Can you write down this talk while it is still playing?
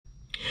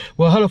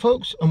Well, hello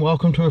folks, and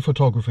welcome to a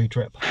photography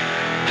trip.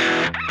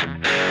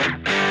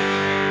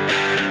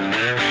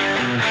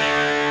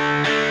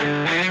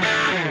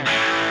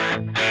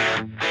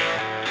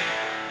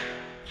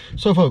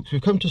 So folks,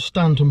 we've come to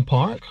Stanton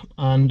Park,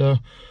 and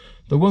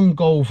the one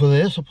goal for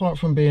this, apart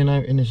from being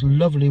out in this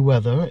lovely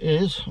weather,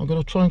 is I'm going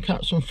to try and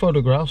catch some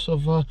photographs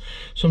of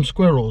some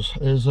squirrels.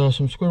 There's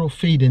some squirrel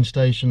feeding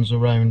stations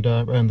around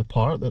the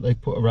park that they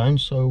put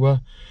around, so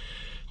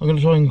I'm going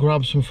to try and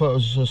grab some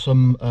photos of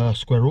some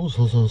squirrels,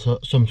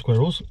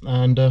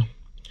 and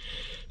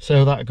see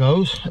how that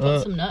goes. I've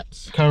got some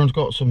nuts. Karen's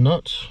got some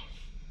nuts.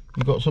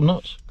 You got some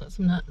nuts? Got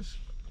some nuts.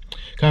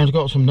 Karen's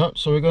got some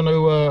nuts, so we're going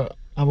to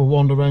have a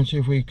wander around, see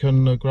if we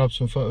can grab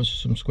some photos of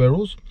some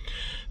squirrels.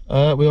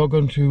 We are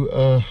going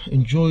to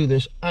enjoy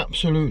this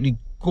absolutely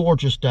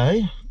gorgeous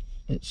day.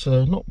 It's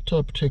not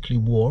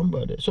particularly warm,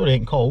 but it certainly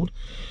ain't cold.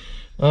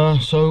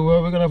 So we're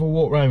going to have a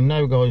walk around.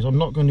 Now guys, I'm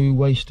not going to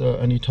waste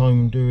any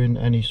time doing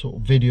any sort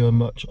of video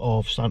much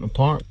of Stanton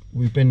Park.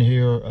 We've been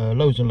here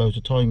loads and loads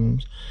of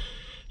times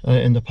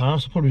in the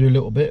past. I'll probably do a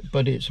little bit,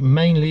 but it's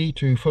mainly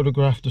to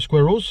photograph the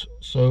squirrels.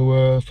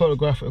 So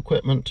photographic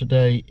equipment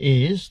today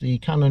is the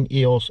Canon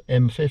EOS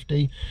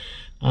M50,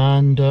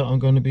 and I'm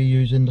going to be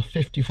using the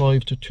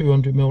 55 to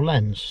 200mm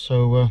lens.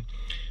 So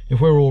if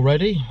we're all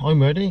ready,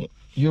 I'm ready.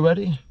 You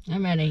ready?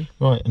 I'm ready.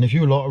 Right, and if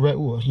you lot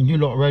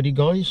are ready,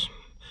 guys,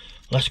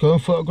 let's go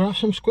and photograph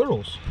some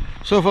squirrels.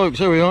 So folks,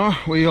 here we are.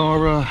 We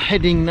are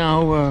heading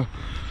now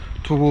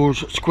towards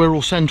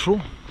Squirrel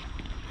Central.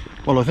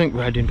 Well, I think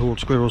we're heading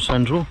towards Squirrel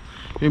Central.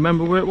 Do you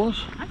remember where it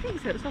was? I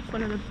think so. It's off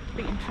one of the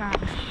beaten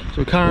tracks.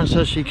 So Karen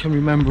says she can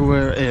remember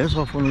where it is,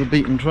 off one of the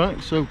beaten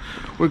tracks. So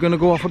we're going to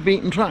go off a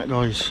beaten track,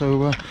 guys.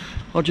 So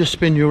I'll just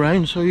spin you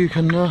around so you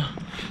can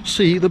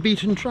see the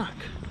beaten track.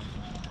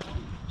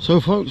 So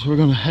folks, we're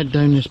going to head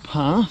down this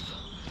path.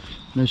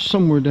 There's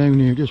somewhere down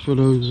here, just for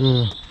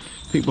those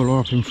people are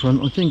up in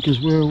front, I think is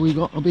where we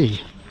got to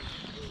be.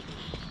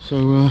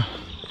 So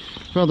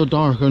it's rather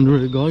dark under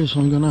it, guys, so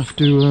I'm going to have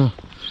to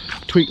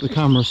tweak the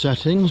camera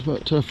settings,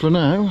 but for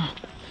now,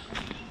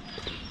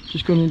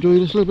 just going to enjoy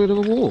this little bit of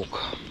a walk.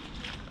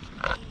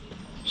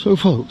 So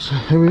folks,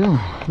 here we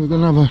are. We're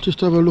going to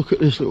just have a look at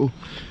this little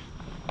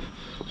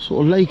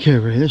sort of lake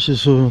area. This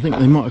is I think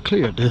they might have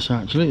cleared this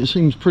actually. It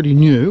seems pretty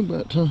new,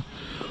 but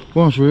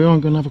whilst we're here,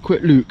 I'm going to have a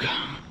quick look.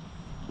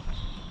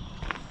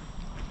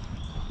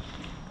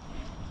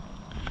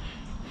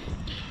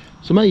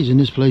 It's amazing,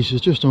 this place is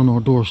just on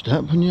our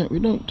doorstep, and yet we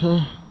don't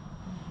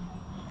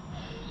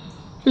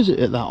visit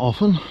it that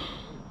often.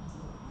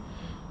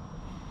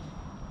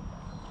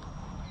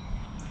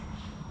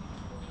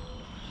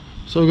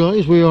 So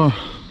guys, we are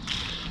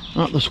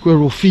at the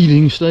squirrel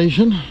feeding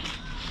station.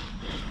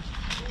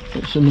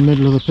 It's in the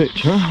middle of the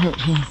picture.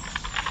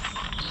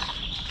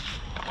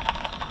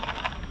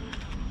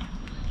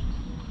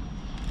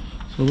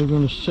 So we're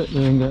going to sit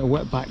there and get a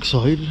wet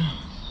backside.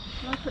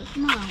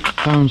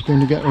 Karen's going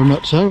to get her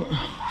nuts out.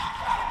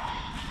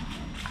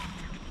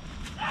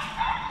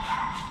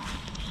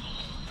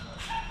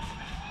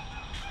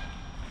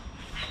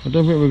 I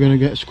don't think we're going to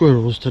get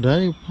squirrels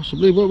today,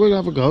 possibly, but we'll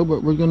have a go.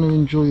 But we're going to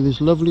enjoy this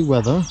lovely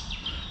weather.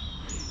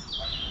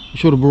 We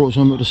should have brought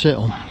something to sit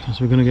on, because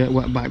we're going to get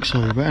wet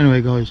backside. But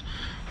anyway guys,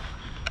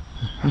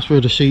 that's where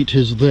the seat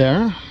is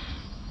there.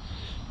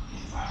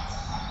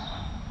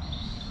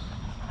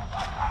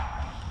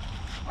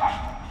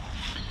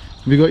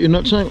 Have you got your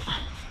nuts out?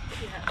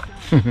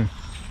 Yeah.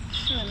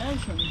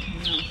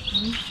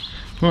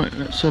 Right,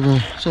 let's have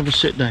a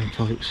sit down,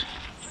 folks.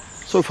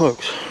 So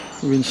folks,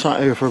 we've been sat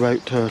here for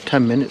about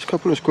 10 minutes. A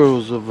couple of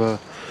squirrels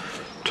have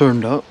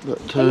turned up, but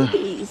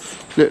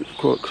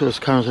because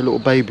Karen's a little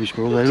baby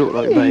squirrel, they look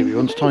like baby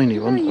ones, tiny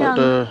ones,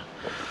 but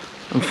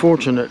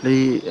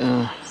unfortunately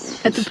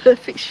had the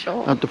perfect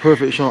shot. Had the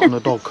perfect shot and the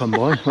dog come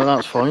by, but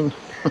that's fine.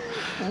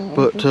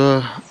 But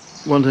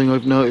one thing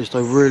I've noticed,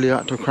 I've really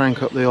had to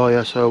crank up the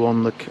ISO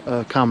on the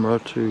camera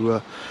to,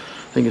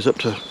 I think it's up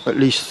to at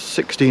least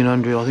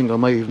 1600, I think I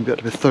may even be up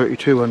to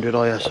 3200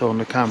 ISO on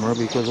the camera,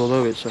 because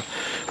although it's a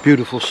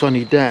beautiful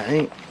sunny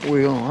day,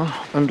 we are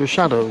under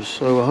shadows,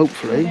 so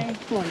hopefully...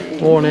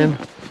 Morning.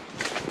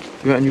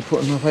 You reckon you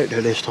put enough out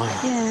there this time?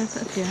 Yeah,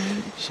 that's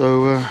good.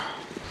 So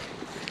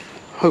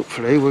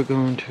hopefully we're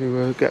going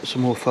to get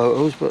some more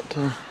photos, but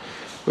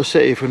we'll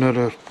sit here for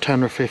another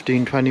 10 or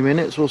 15, 20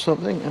 minutes or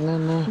something, and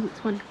then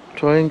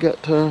try and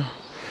get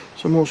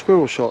some more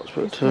squirrel shots.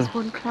 But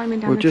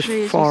we're just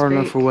far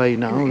enough away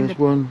now. There's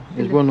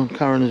one on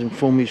Karen has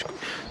informed me,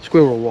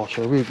 Squirrel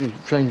Watcher. We've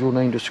changed your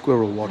name to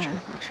Squirrel Watcher.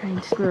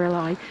 Trained squirrel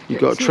eye. You've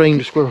got a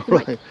trained squirrel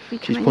eye.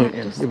 She's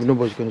pointing. Yeah, but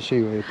nobody's going to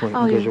see where you're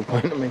pointing, because you're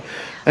pointing at me.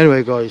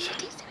 Anyway guys,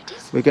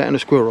 we're getting a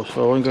squirrel,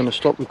 so I'm going to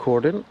stop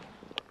recording.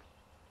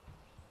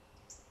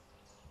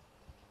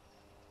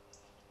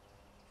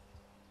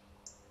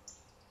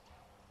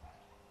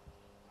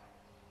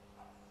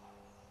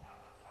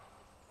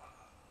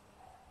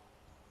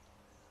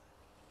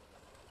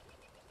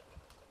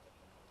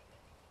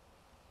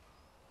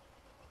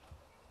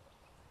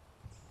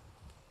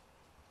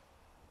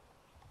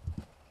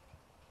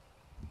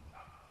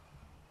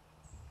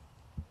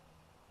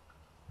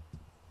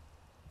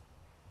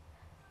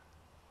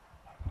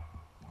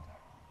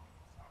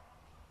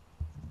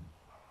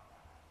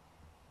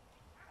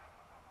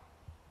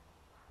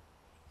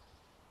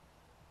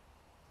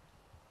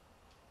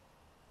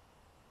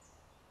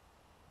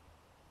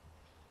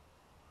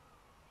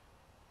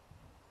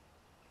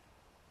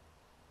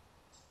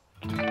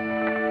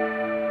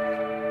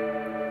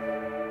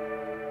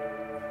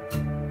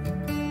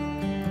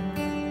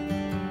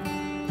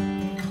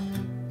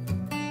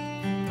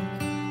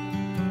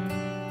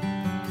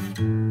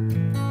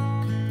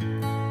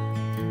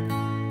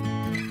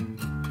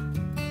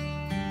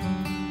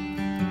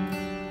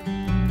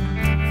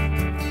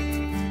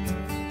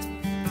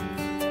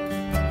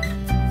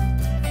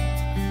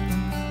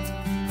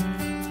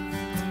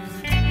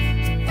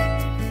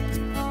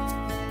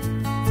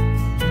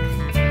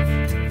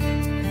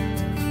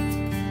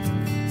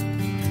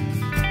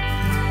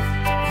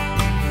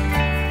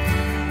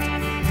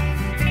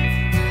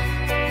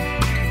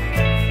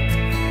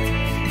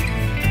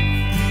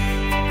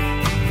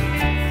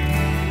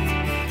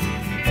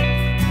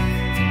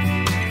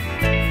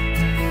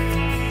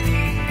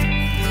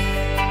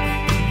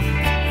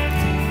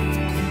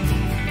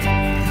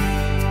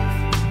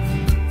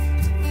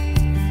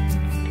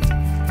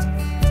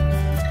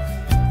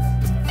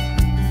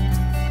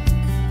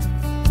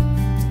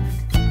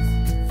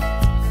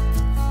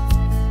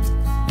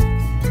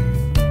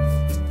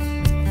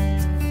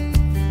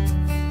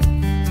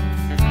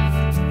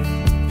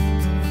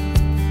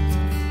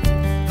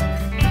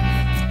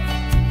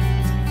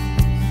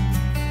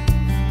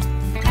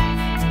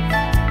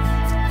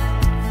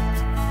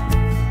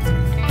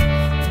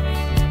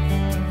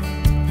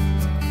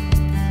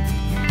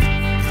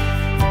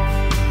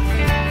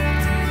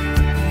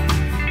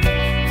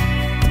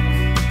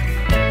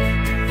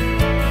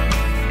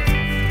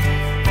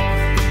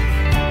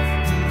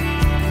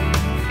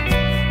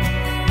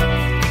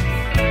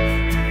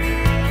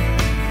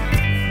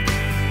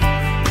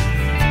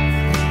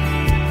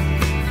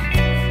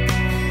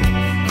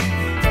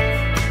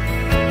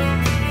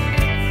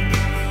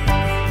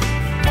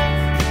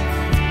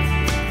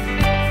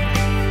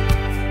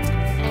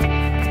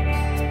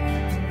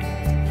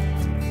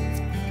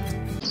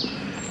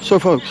 So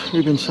folks,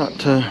 we've been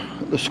sat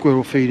at the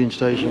squirrel feeding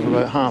station for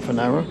about half an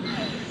hour.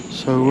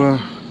 So we're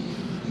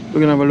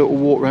going to have a little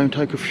walk around,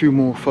 take a few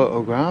more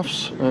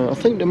photographs. I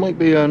think there might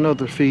be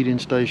another feeding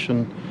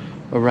station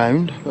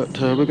around, but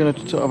we're going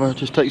to sort of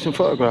just take some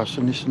photographs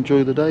and just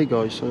enjoy the day,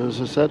 guys. So as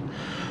I said,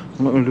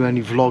 I'm not going to do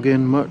any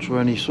vlogging much or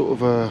any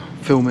sort of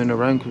filming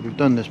around, because we've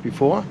done this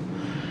before.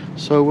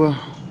 So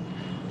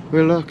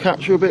we'll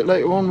catch you a bit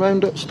later on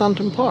round at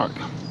Stanton Park.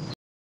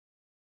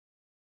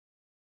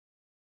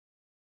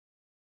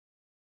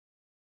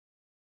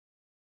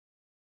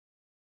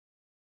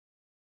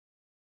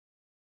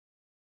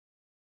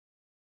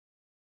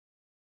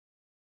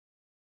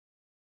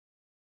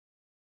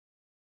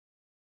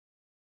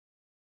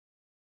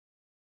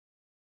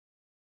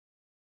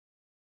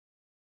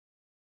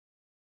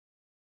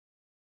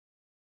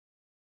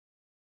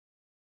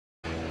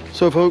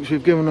 So folks,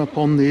 we've given up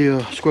on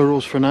the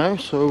squirrels for now,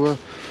 so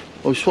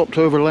I swapped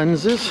over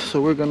lenses, so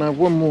we're going to have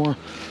one more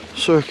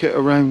circuit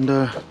around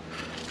the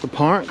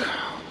park,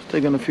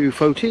 taking a few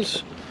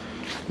photos,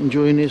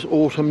 enjoying this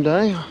autumn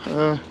day.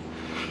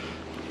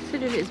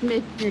 Considering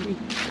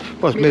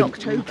it's Well,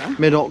 mid-October.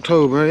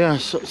 Mid-October,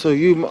 yes.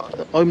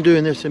 I'm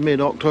doing this in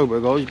mid-October,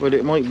 guys, but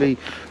it might be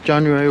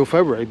January or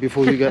February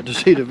before you get to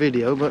see the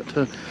video. But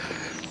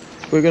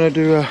we're going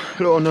to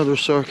do another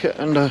circuit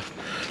and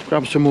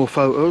grab some more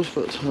photos,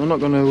 but I'm not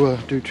going to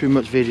do too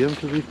much video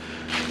because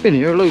we've been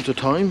here loads of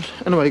times.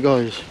 Anyway,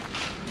 guys,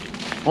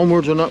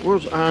 onwards and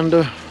upwards, and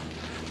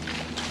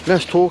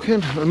less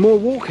talking and more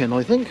walking,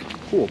 I think.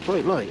 Oh,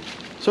 bright light.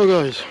 So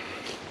guys,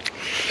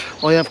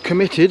 I have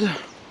committed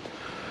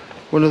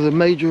one of the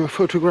major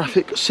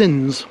photographic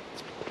sins.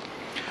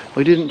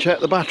 I didn't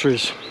check the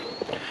batteries.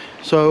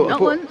 So Not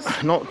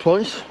once. Not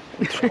twice.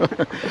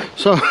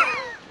 So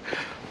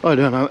I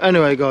don't know.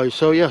 Anyway, guys,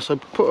 so yes, I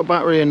put a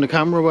battery in the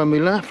camera when we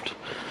left,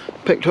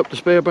 picked up the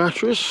spare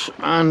batteries,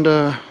 and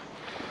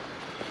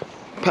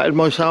patted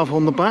myself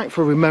on the back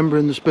for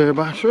remembering the spare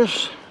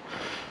batteries.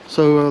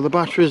 So the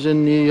batteries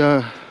in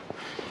the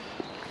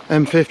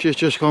M50 has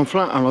just gone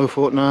flat, and I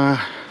thought, nah,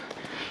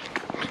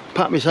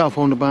 pat myself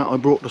on the back. I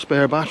brought the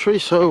spare battery,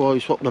 so I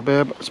swapped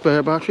the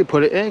spare battery,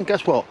 put it in.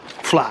 Guess what?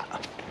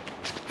 Flat.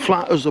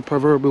 Flat as the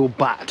proverbial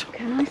bat.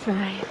 Can I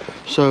say?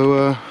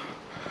 So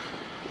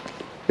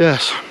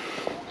yes.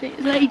 It's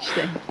an age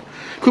thing.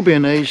 Could be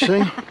an age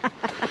thing.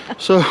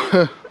 So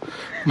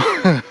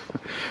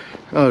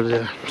oh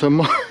dear. So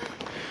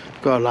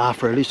got to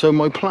laugh really. So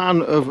my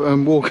plan of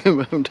walking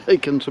around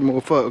taking some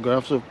more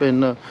photographs have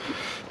been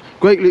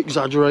greatly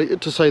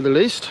exaggerated, to say the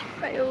least.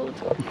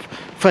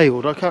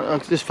 Failed. I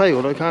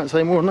can't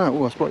say more than that.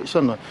 Oh, it's bright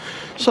sunlight.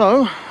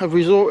 So I've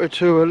resorted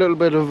to a little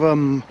bit of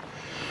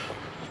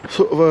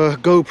sort of a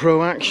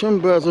GoPro action,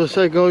 but as I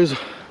said, guys,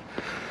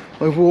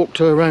 I've walked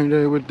around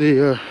here with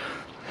the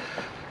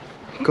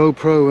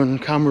GoPro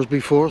and cameras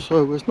before,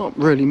 so there's not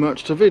really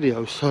much to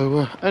video.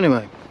 So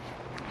anyway,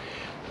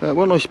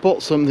 when I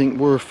spot something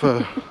worth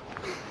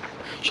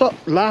stop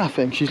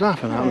laughing. She's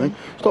laughing at me.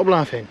 Stop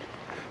laughing.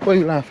 What are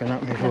you laughing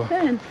at me for?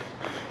 Nothing.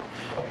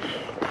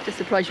 Just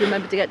surprised you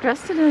remembered to get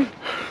dressed today.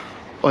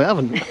 I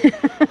haven't.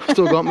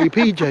 Still got my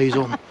PJs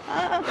on.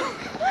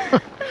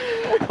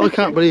 I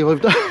can't believe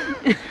I've done.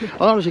 I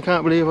honestly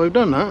can't believe I've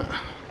done that.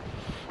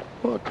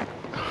 What?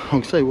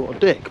 I'll say what a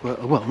dick, but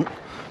I won't.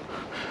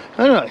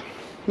 Anyway,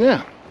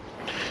 yeah.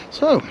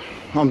 So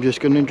I'm just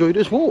going to enjoy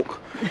this walk,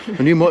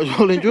 and you might as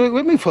well enjoy it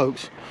with me,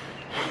 folks.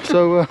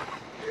 So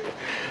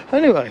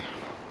anyway,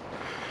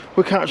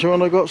 we'll catch you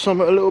when I got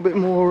something a little bit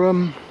more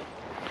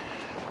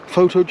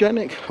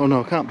photogenic. Oh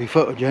no, it can't be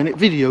photogenic,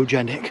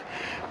 videogenic.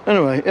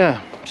 Anyway,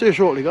 yeah, see you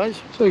shortly,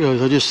 guys. So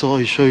guys, I just thought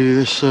I'd show you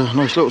this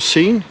nice little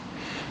scene,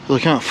 because I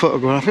can't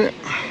photograph it.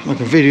 I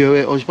can video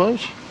it, I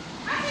suppose.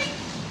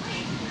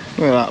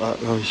 Look at that,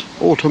 guys.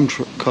 Autumn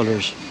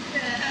colours.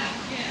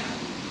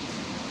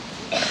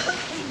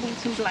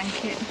 Autumn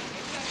blanket.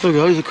 So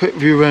guys, a quick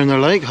view around the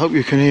lake. Hope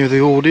you can hear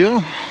the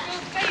audio.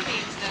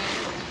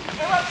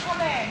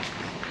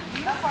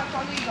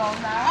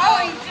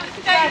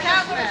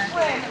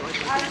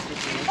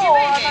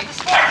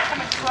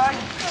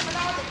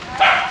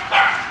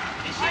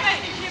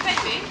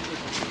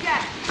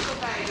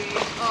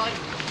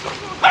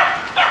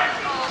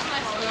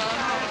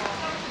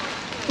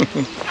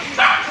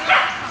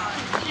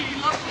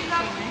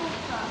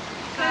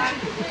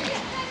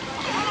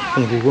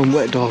 Gonna be one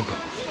wet dog.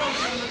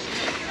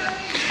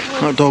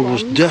 That dog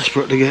was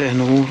desperate to get in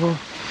the water.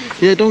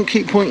 Yeah, don't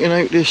keep pointing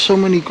out there's so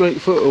many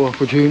great photo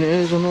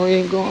opportunities and I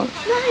ain't got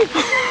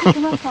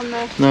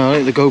it. No, I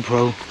think the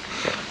GoPro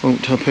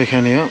won't pick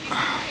any up.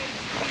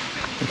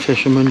 The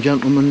fisherman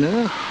gentleman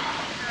there.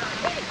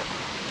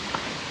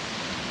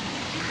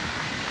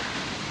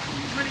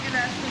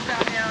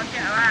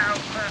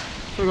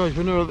 So guys,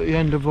 we're now at the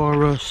end of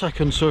our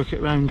second circuit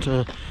round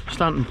to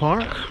Stanton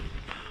Park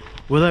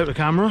without a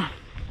camera.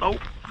 Oh,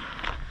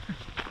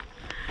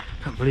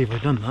 can't believe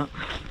I've done that.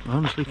 I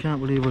honestly can't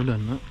believe I've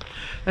done that.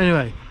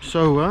 Anyway,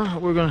 so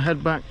we're going to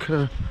head back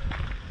to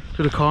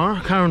the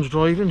car. Karen's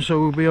driving, so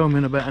we'll be home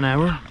in about an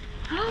hour.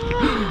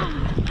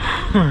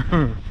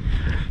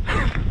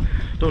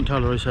 Don't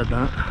tell her I said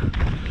that.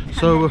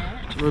 So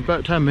we're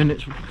about 10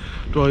 minutes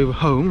drive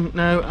home.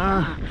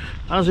 Now,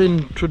 as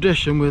in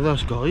tradition with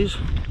us guys,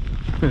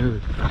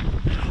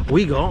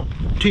 we got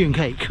tea and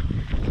cake.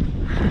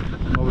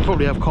 Well, we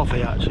probably have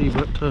coffee actually,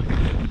 but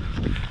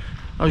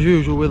as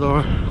usual with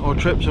our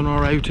trips and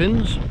our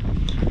outings,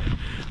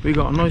 we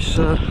got a nice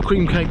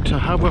cream cake to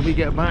have when we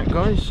get back,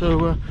 guys.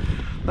 So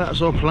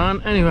that's our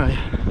plan. Anyway,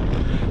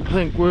 I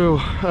think we'll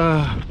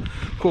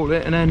call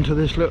it an end to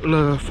this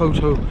little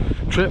photo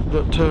trip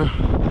that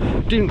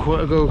didn't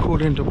quite go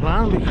according to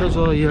plan because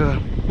I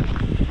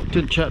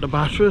didn't check the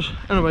batteries.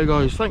 Anyway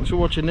guys, thanks for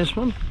watching this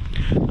one,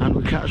 and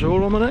we'll catch you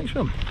all on the next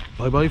one.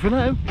 Bye bye for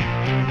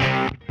now.